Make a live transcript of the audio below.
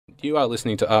You are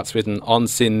listening to Arts Written on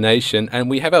Sin Nation, and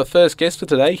we have our first guest for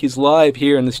today. He's live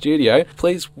here in the studio.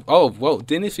 Please,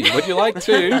 Dinithy, would you like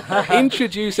to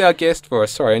introduce our guest for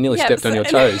us? Sorry, I nearly stepped on your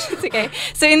toes. It's okay.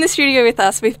 So in the studio with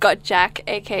us, we've got Jack,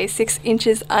 aka 6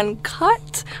 Inches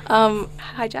Uncut.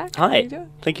 Hi, Jack. Hi. How are you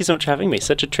doing? Thank you so much for having me.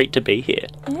 Such a treat to be here.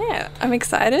 Yeah, I'm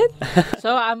excited.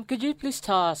 So, could you please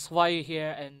tell us why you're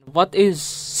here and what is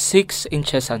 6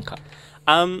 Inches Uncut?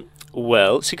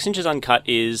 Well, 6 Inches Uncut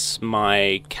is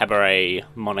my cabaret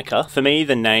moniker. For me,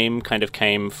 the name kind of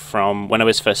came from when I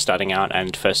was first starting out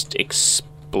and first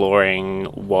exploring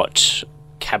what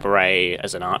cabaret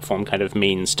as an art form kind of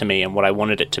means to me and what I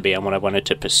wanted it to be and what I wanted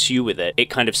to pursue with it. It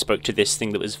kind of spoke to this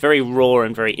thing that was very raw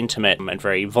and very intimate and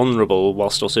very vulnerable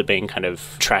whilst also being kind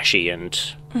of trashy and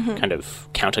kind of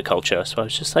counterculture. So I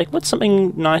was just like, what's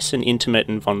something nice and intimate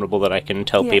and vulnerable that I can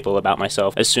tell people about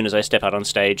myself as soon as I step out on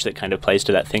stage that kind of plays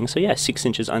to that thing. So yeah, 6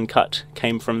 Inches Uncut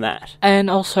came from that. And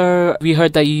also, we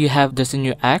heard that you have this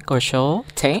new act or show,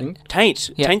 Taint? Taint.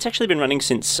 Yeah. Taint's actually been running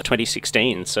since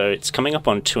 2016, so it's coming up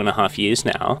on 2.5 years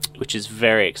now, which is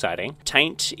very exciting.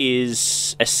 Taint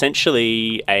is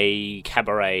essentially a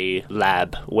cabaret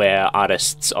lab where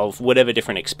artists of whatever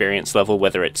different experience level,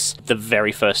 whether it's the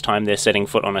very first time they're setting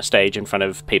foot on a stage in front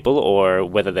of people or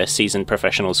whether they're seasoned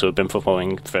professionals who have been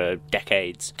performing for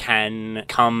decades, can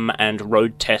come and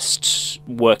road test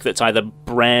work that's either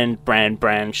brand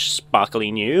sparkly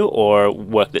new or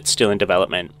work that's still in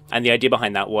development. And the idea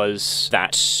behind that was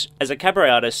that as a cabaret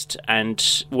artist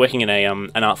and working in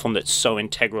an art form that's so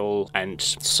integral and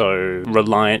so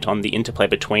reliant on the interplay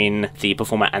between the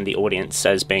performer and the audience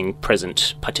as being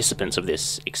present participants of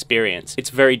this experience, it's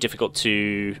very difficult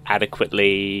to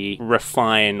adequately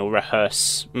refine or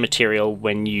rehearse material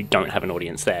when you don't have an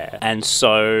audience there. And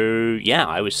so, yeah,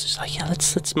 I was just like,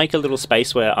 let's make a little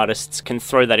space where artists can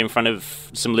throw that in front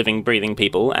of some living, breathing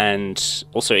people, and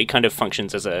also it kind of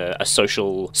functions as a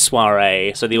social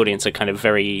soiree, so the audience are kind of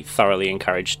very thoroughly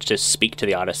encouraged to speak to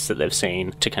the artists that they've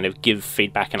seen, to kind of give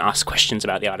feedback and ask questions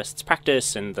about the artist's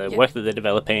practice and the work that they're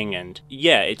developing. And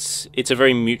yeah, it's a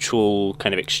very mutual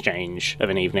kind of exchange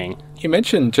of an evening. You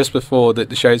mentioned just before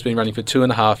that the show's been running for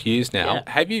 2.5 years now. Yeah.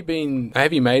 Have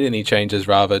you made any changes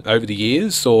rather over the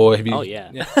years, or have you? Oh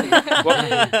yeah.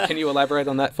 Can you elaborate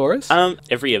on that for us?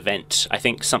 Every event, I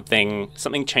think something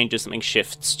changes, something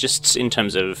shifts, just in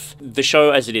terms of the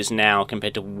show as it is now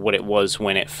compared to what it was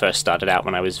when it first started out,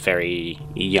 when I was very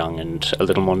young and a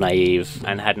little more naive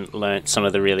and hadn't learnt some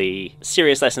of the really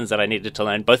serious lessons that I needed to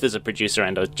learn, both as a producer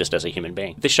and just as a human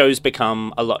being. The show's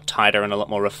become a lot tighter and a lot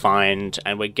more refined,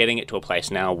 and we're getting it to a place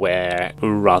now where,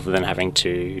 rather than having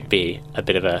to be a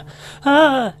bit of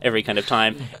a every kind of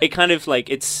time, it kind of like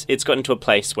it's gotten to a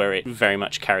place where it very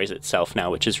much carries itself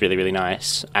now, which is really, really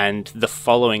nice. And the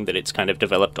following that it's kind of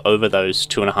developed over those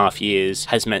 2.5 years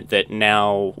has meant that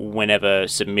now whenever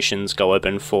submissions go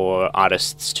open for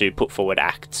artists to put forward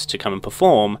acts to come and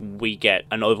perform, we get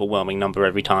an overwhelming number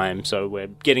every time. So we're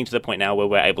getting to the point now where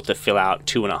we're able to fill out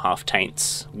 2.5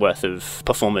 taints worth of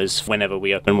performers whenever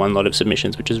we open one lot of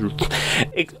submissions, which is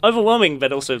overwhelming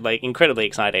but also like incredibly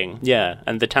exciting. Yeah,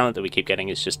 and the talent that we keep getting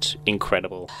is just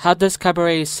incredible. How does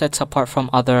cabaret set apart from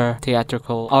other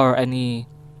theatrical or any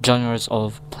genres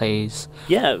of plays?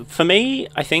 Yeah, for me,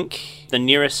 I think the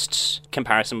nearest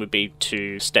comparison would be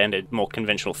to standard, more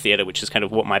conventional theatre, which is kind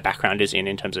of what my background is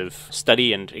in terms of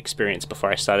study and experience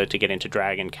before I started to get into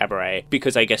drag and cabaret,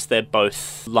 because I guess they're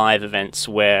both live events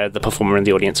where the performer and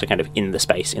the audience are kind of in the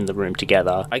space, in the room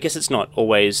together. I guess it's not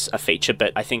always a feature,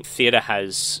 but I think theatre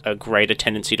has a greater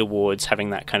tendency towards having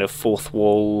that kind of fourth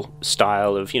wall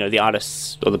style of, the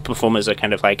artists or the performers are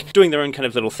kind of like doing their own kind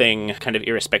of little thing, kind of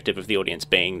irrespective of the audience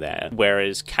being there.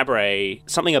 Whereas cabaret,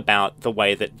 something about the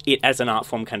way that it as an art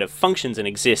form kind of functions and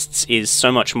exists is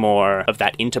so much more of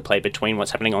that interplay between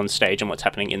what's happening on stage and what's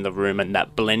happening in the room, and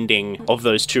that blending of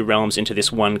those two realms into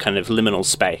this one kind of liminal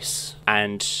space.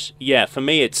 And yeah, for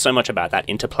me, it's so much about that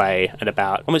interplay and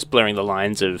about almost blurring the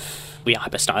lines of the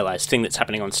hyper-stylized thing that's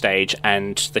happening on stage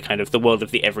and the kind of the world of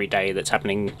the everyday that's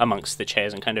happening amongst the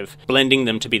chairs, and kind of blending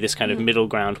them to be this kind of middle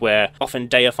ground where often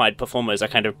deified performers are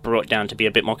kind of brought down to be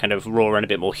a bit more kind of raw and a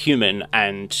bit more human,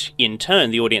 and in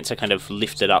turn the audience are kind of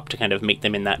lifted up to kind of meet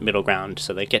them in that middle ground,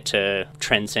 so they get to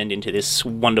transcend into this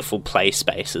wonderful play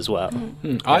space as well.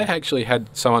 I actually had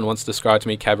someone once describe to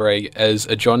me cabaret as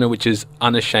a genre which is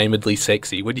unashamedly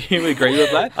sexy. Would you agree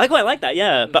with that? I quite like that,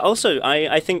 yeah. But also,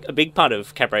 I think a big part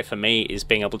of cabaret for me is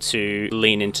being able to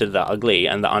lean into the ugly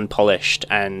and the unpolished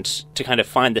and to kind of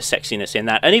find the sexiness in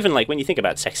that. And even like when you think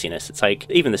about sexiness, it's like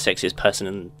even the sexiest person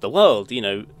in the world,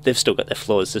 they've still got their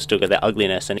flaws, they've still got their ugliness.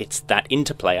 queerness, and it's that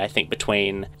interplay, I think,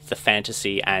 between the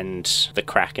fantasy and the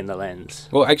crack in the lens.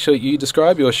 Well, actually, you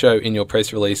describe your show in your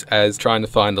press release as trying to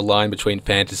find the line between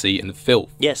fantasy and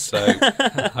filth. Yes. So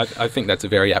I think that's a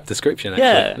very apt description, actually.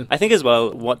 Yeah, I think as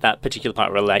well what that particular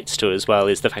part relates to as well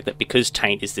is the fact that because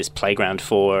Taint is this playground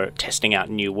for testing out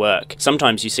new work,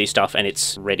 sometimes you see stuff and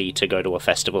it's ready to go to a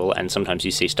festival, and sometimes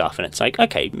you see stuff and it's like,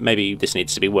 okay, maybe this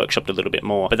needs to be workshopped a little bit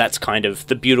more. But that's kind of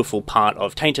the beautiful part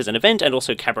of Taint as an event, and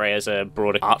also Cabaret as a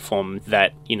broader art form,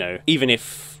 that, you know, even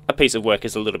if a piece of work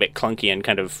is a little bit clunky and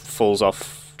kind of falls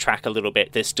off track a little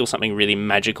bit, there's still something really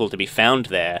magical to be found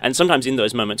there. And sometimes in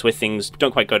those moments where things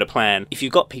don't quite go to plan, if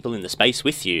you've got people in the space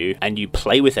with you and you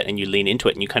play with it and you lean into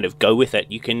it and you kind of go with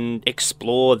it, you can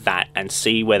explore that and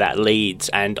see where that leads.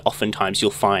 And oftentimes you'll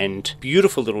find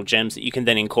beautiful little gems that you can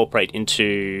then incorporate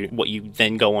into what you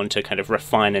then go on to kind of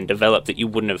refine and develop, that you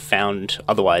wouldn't have found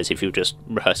otherwise if you were just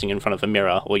rehearsing in front of a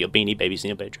mirror or your Beanie Babies in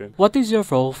your bedroom. What is your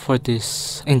role for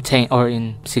this in Taint or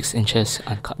in 6 Inches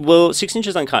Uncut? Well, 6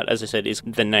 Inches Uncut, as I said, is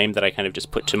the name that I kind of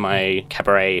just put to my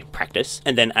cabaret practice.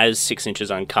 And then as 6 Inches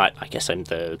Uncut, I guess I'm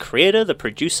the creator, the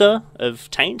producer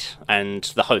of Taint, and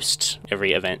the host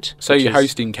every event. So you're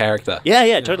hosting character.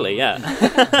 Yeah, totally,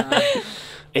 yeah.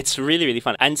 It's really, really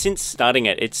fun. And since starting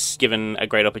it, it's given a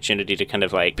great opportunity to kind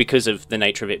of like, because of the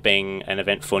nature of it being an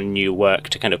event for new work,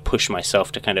 to kind of push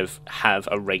myself to kind of have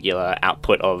a regular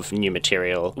output of new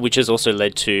material, which has also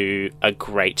led to a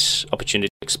great opportunity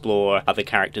to explore other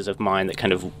characters of mine that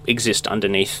kind of exist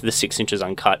underneath the 6 Inches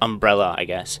Uncut umbrella, I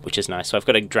guess, which is nice. So I've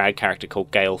got a drag character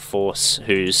called Gale Force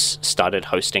who's started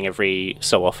hosting every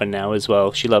so often now as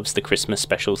well. She loves the Christmas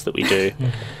specials that we do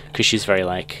because she's very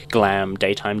like glam,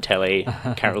 daytime telly,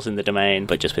 Carols in the Domain,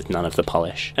 but just with none of the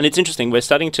polish. And it's interesting, we're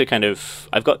starting to kind of,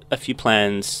 I've got a few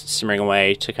plans simmering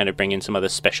away to kind of bring in some other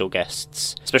special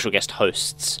guest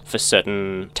hosts for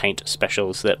certain Taint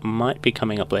specials that might be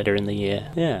coming up later in the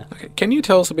year. Yeah. Okay. Can you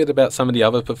tell us a bit about some of the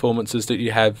other performances that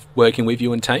you have working with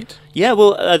you in Taint? Yeah,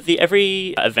 well,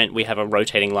 every event we have a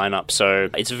rotating lineup, so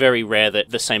it's very rare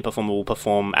that the same performer will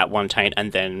perform at one Taint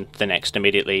and then the next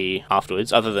immediately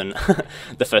afterwards, other than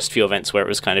the first few events where it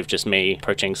was kind of just me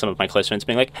approaching some of my close friends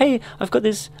being like, hey, I've got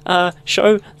this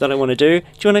show that I want to do. Do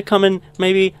you want to come and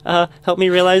maybe help me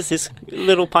realize this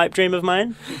little pipe dream of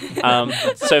mine?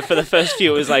 So for the first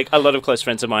few, it was like a lot of close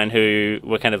friends of mine who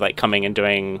were kind of like coming and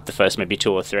doing the first maybe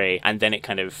 2 or 3, and then it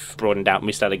kind of broadened out and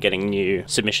we started getting new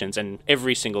submissions, and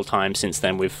every single time since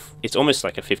then it's almost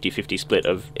like a 50-50 split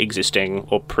of existing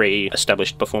or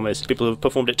pre-established performers, people who've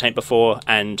performed at Taint before,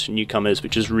 and newcomers,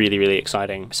 which is really, really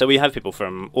exciting. So we have people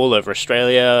from all over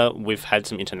Australia, we've had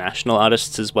some international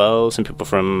artists as well, some people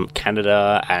from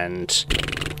Canada and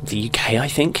the UK, I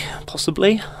think,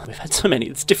 possibly. We've had so many,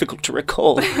 it's difficult to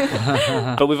recall.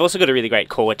 But we've also got a really great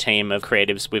core team of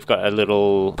creatives. We've got a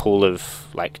little pool of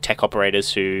like tech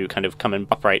operators who kind of come and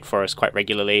operate for us quite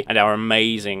regularly, and our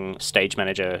amazing stage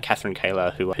manager, Catherine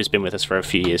Kaler, who's been with us for a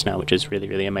few years now, which is really,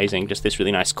 really amazing. Just this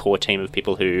really nice core team of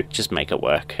people who just make it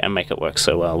work, and make it work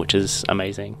so well, which is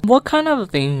amazing. What kind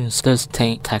of themes does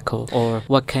Taint tackle, or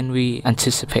what can we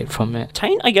anticipate from it?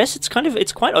 Taint, I guess it's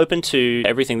quite open to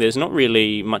everything. There's not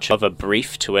really much of a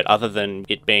brief to it other than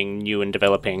it being new and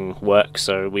developing work.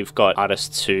 So we've got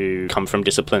artists who come from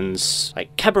disciplines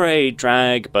like cabaret,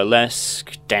 drag,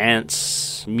 burlesque,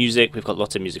 dance, music. We've got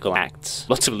lots of musical acts,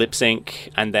 lots of lip sync,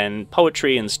 and then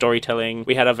poetry and storytelling.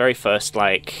 We had our very first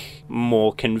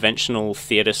more conventional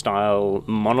theatre style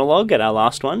monologue at our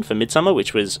last one for Midsummer,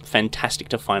 which was fantastic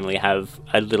to finally have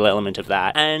a little element of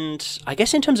that. And I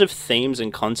guess in terms of themes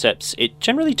and concepts, it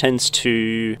generally tends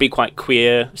to be quite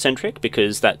queer centric,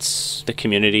 because that's the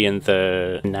community and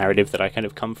the narrative that I kind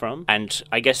of come from. And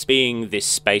I guess being this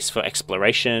space for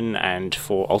exploration and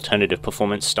for alternative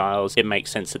performance styles, it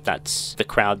makes sense that that's the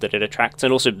crowd that it attracts.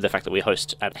 And also the fact that we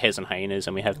host at Hares and Hyenas,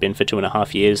 and we have been for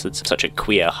 2.5 years. It's such a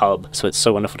queer hub, so it's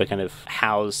so wonderful to kind of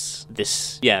house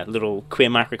this little queer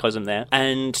microcosm there.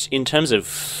 And in terms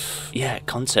of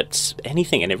concepts,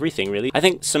 anything and everything really. I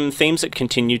think some themes that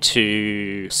continue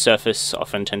to surface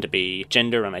often tend to be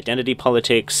gender and identity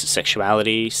politics,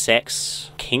 sexuality,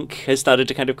 sex. Kink has started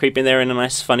to kind of creep in there in a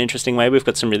nice, fun, interesting way. We've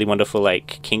got some really wonderful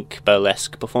kink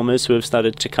burlesque performers who have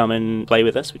started to come and play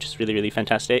with us, which is really, really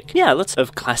fantastic. Yeah, lots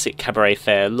of classic cabaret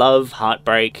fare, love,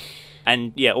 heartbreak,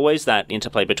 And yeah, always that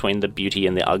interplay between the beauty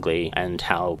and the ugly and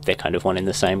how they're kind of one in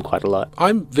the same quite a lot.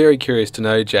 I'm very curious to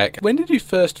know, Jack, when did you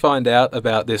first find out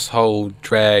about this whole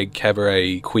drag,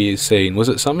 cabaret, queer scene? Was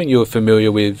it something you were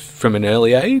familiar with from an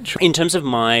early age? In terms of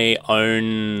my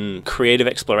own creative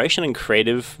exploration and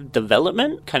creative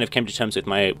development, kind of came to terms with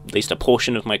at least a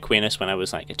portion of my queerness when I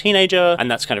was like a teenager, and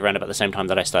that's kind of around about the same time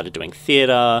that I started doing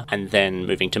theatre, and then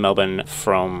moving to Melbourne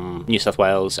from New South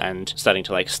Wales and starting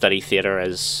to like study theatre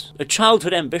as a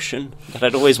childhood ambition that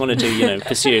I'd always wanted to,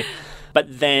 pursue.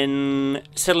 But then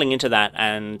settling into that,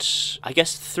 and I guess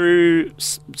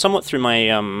somewhat through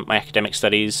my my academic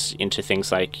studies into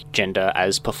things like gender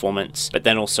as performance, but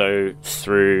then also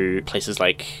through places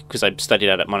like, because I studied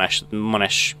out at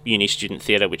Monash Uni Student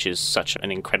Theatre, which is such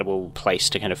an incredible place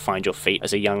to kind of find your feet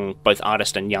as a young, both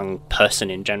artist and young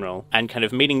person in general, and kind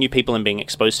of meeting new people and being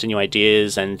exposed to new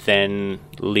ideas, and then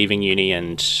leaving uni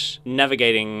and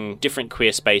navigating different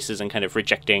queer spaces and kind of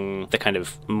rejecting the kind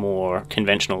of more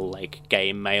conventional like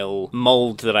gay male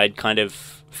mold that I'd kind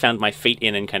of found my feet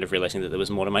in, and kind of realizing that there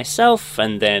was more to myself,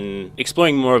 and then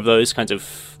exploring more of those kinds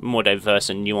of more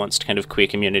diverse and nuanced kind of queer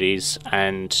communities,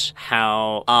 and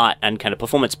how art and kind of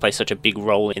performance play such a big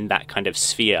role in that kind of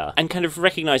sphere, and kind of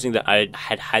recognizing that I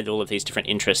had all of these different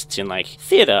interests in like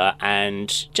theatre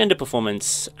and gender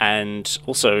performance, and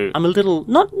also I'm a little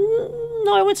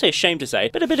no, I won't say ashamed to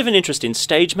say, but a bit of an interest in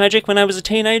stage magic when I was a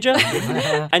teenager,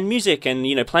 and music, and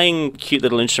playing cute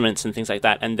little instruments and things like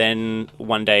that. And then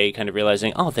one day kind of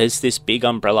realizing, oh, there's this big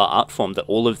umbrella art form that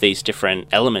all of these different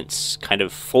elements kind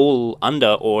of fall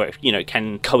under, or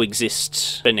can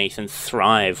coexist beneath and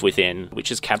thrive within,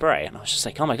 which is cabaret. And I was just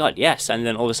like, oh my god, yes. And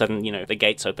then all of a sudden, the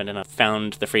gates opened, and I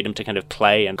found the freedom to kind of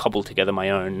play and cobble together my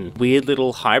own weird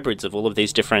little hybrids of all of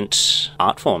these different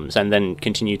art forms, and then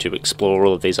continue to explore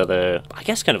all of these other, I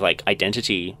guess, kind of like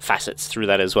identity facets through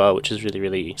that as well, which is really,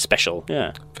 really special.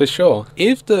 Yeah. For sure.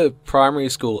 If the primary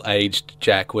school aged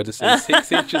Jack were to see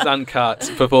 6 Inches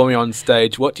Uncut performing on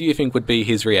stage, what do you think would be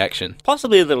his reaction?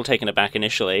 Possibly a little taken aback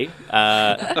initially.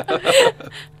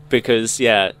 Because,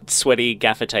 yeah, sweaty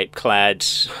gaffer tape clad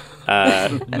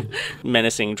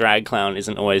menacing drag clown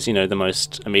isn't always, the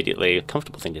most immediately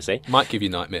comfortable thing to see. Might give you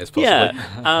nightmares, possibly. Yeah.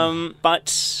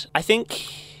 But I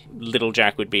think little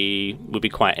Jack would be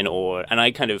quite in awe, and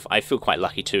I feel quite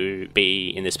lucky to be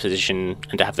in this position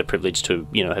and to have the privilege to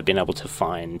have been able to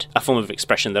find a form of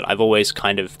expression that I've always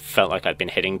kind of felt like I've been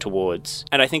heading towards.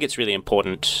 And I think it's really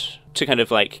important to kind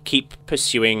of like keep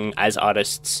pursuing as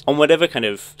artists on whatever kind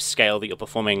of scale that you're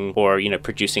performing or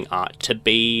producing art, to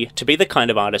be the kind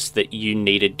of artist that you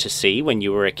needed to see when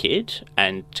you were a kid,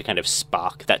 and to kind of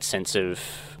spark that sense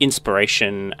of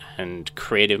inspiration and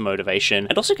creative motivation,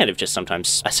 and also kind of just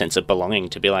sometimes a sense of belonging,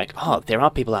 to be like, oh, there are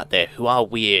people out there who are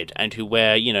weird and who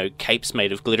wear capes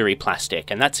made of glittery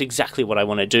plastic, and that's exactly what I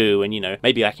want to do, and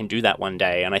maybe I can do that one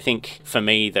day. And I think for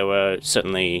me there were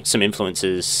certainly some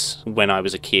influences when I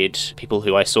was a kid, people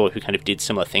who I saw who kind of did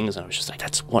similar things, and I was just like,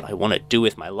 that's what I want to do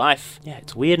with my life. Yeah,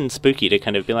 it's weird and spooky to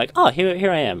kind of be like, oh,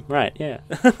 here I am, right, yeah,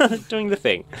 doing the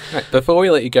thing. Right, before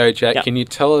we let you go, Jack, Yep. Can you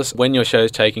tell us when your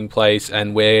show's taking place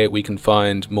and where we can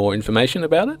find more information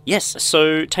about it? Yes,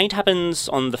 so Taint happens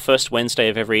on the first Wednesday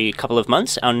of every couple of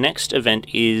months. Our next event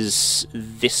is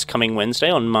this coming Wednesday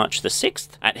on March the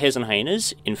 6th at Hares and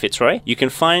Hyenas in Fitzroy. You can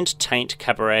find Taint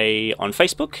Cabaret on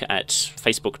Facebook at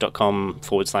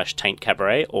facebook.com/Taint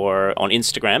Cabaret, or on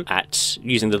Instagram at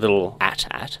using the little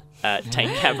at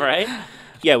Taint Cabaret.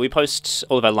 Yeah, we post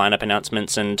all of our lineup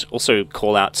announcements and also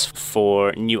call-outs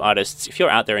for new artists. If you're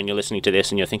out there and you're listening to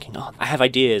this and you're thinking, oh, I have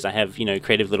ideas, I have,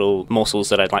 creative little morsels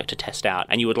that I'd like to test out,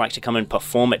 and you would like to come and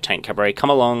perform at Taint Cabaret,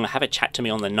 come along, have a chat to me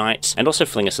on the night, and also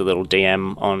fling us a little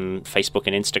DM on Facebook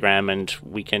and Instagram, and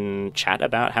we can chat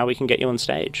about how we can get you on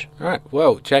stage. All right.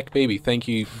 Well, Jack Beebe, thank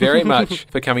you very much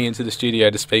for coming into the studio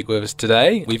to speak with us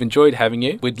today. We've enjoyed having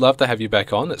you. We'd love to have you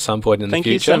back on at some point in the future.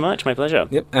 Thank you so much. My pleasure.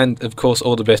 Yep. And, of course,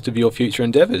 all the best of your future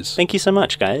endeavours. Thank you so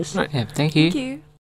much, guys. Right. Yeah, thank you. Thank you.